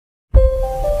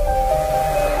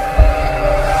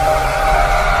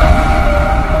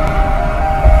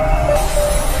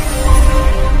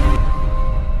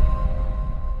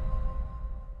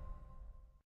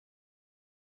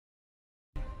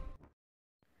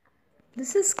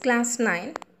This is class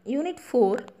 9, unit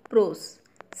 4, prose,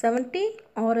 70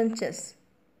 oranges.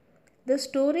 The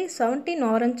story 17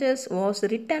 Oranges was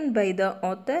written by the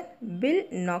author Bill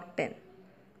Naughton.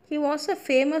 He was a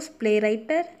famous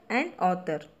playwright and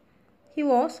author. He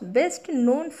was best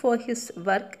known for his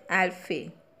work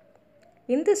Alfie.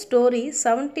 In the story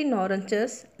 17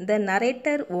 Oranges, the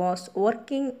narrator was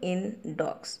working in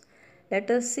docks.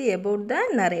 Let us see about the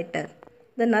narrator.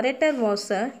 The narrator was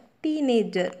a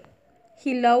teenager.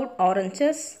 He loved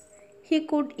oranges. He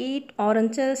could eat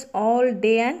oranges all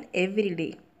day and every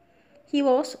day. He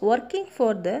was working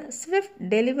for the Swift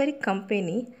Delivery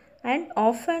Company and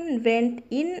often went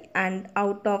in and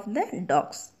out of the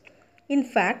docks. In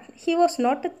fact, he was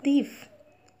not a thief.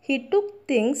 He took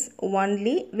things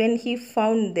only when he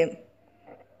found them.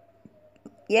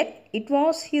 Yet it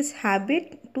was his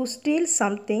habit to steal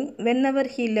something whenever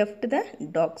he left the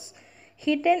docks,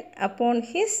 hidden upon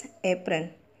his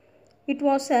apron. It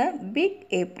was a big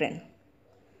apron.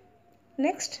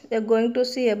 Next, we are going to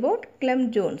see about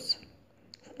Clem Jones.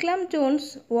 Clem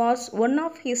Jones was one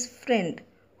of his friends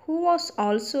who was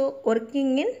also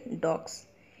working in docks.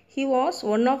 He was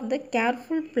one of the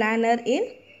careful planner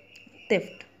in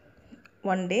theft.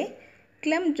 One day,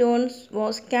 Clem Jones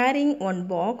was carrying one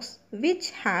box which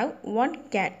had one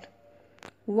cat.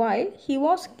 While he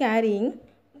was carrying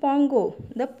Pongo,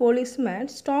 the policeman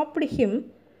stopped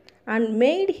him and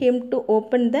made him to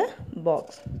open the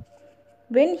box.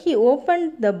 When he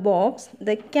opened the box,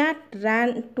 the cat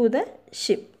ran to the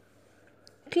ship.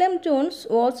 Clem Jones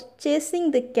was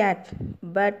chasing the cat,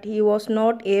 but he was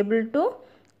not able to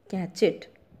catch it.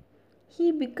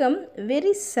 He became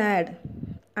very sad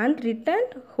and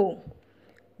returned home.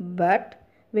 But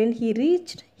when he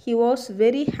reached, he was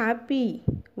very happy.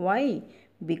 Why?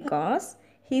 Because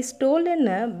he stolen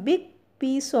a big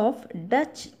piece of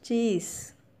Dutch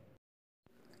cheese.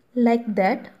 Like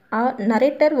that, our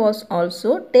narrator was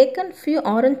also taken few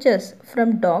oranges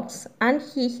from dogs and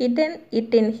he hidden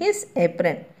it in his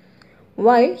apron.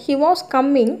 While he was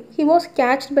coming, he was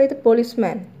catched by the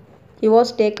policeman. He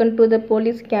was taken to the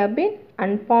police cabin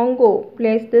and Pongo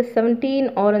placed the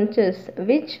 17 oranges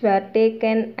which were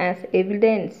taken as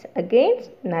evidence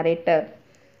against narrator.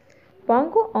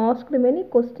 Pongo asked many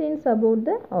questions about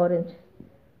the orange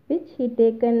which he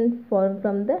taken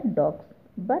from the dogs,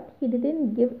 but he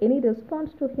didn't give any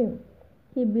response to him.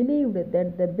 He believed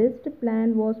that the best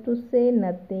plan was to say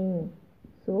nothing.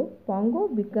 So Pongo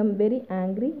became very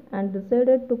angry and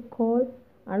decided to call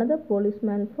another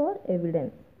policeman for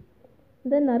evidence.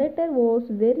 The narrator was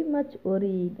very much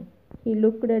worried. He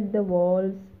looked at the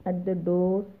walls, at the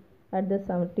door, at the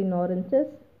 17 oranges,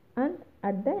 and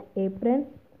at the apron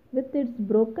with its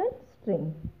broken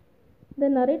string. The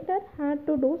narrator had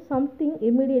to do something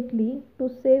immediately to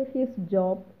save his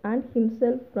job and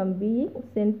himself from being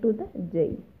sent to the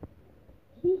jail.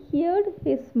 He heard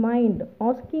his mind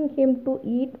asking him to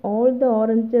eat all the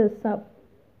oranges up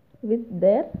with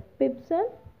their pips and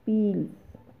peels.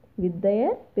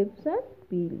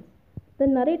 The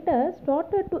narrator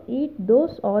started to eat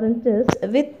those oranges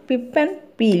with pip and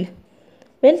peel.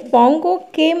 When Pongo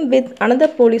came with another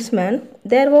policeman,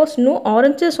 there was no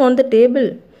oranges on the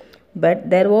table, but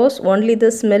there was only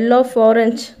the smell of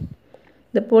orange.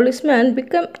 The policeman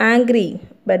became angry,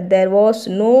 but there was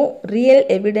no real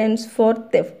evidence for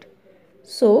theft.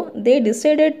 So they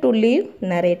decided to leave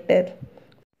narrator.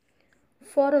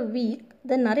 For a week,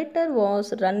 the narrator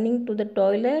was running to the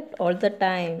toilet all the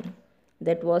time.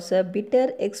 That was a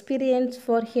bitter experience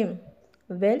for him.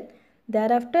 Well,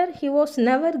 thereafter he was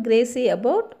never crazy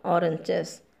about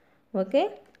oranges. Okay,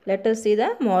 let us see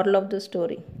the moral of the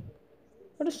story.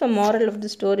 What is the moral of the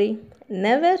story?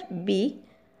 Never be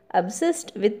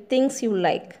obsessed with things you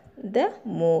like the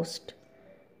most.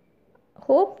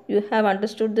 Hope you have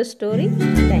understood the story.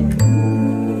 Thank you.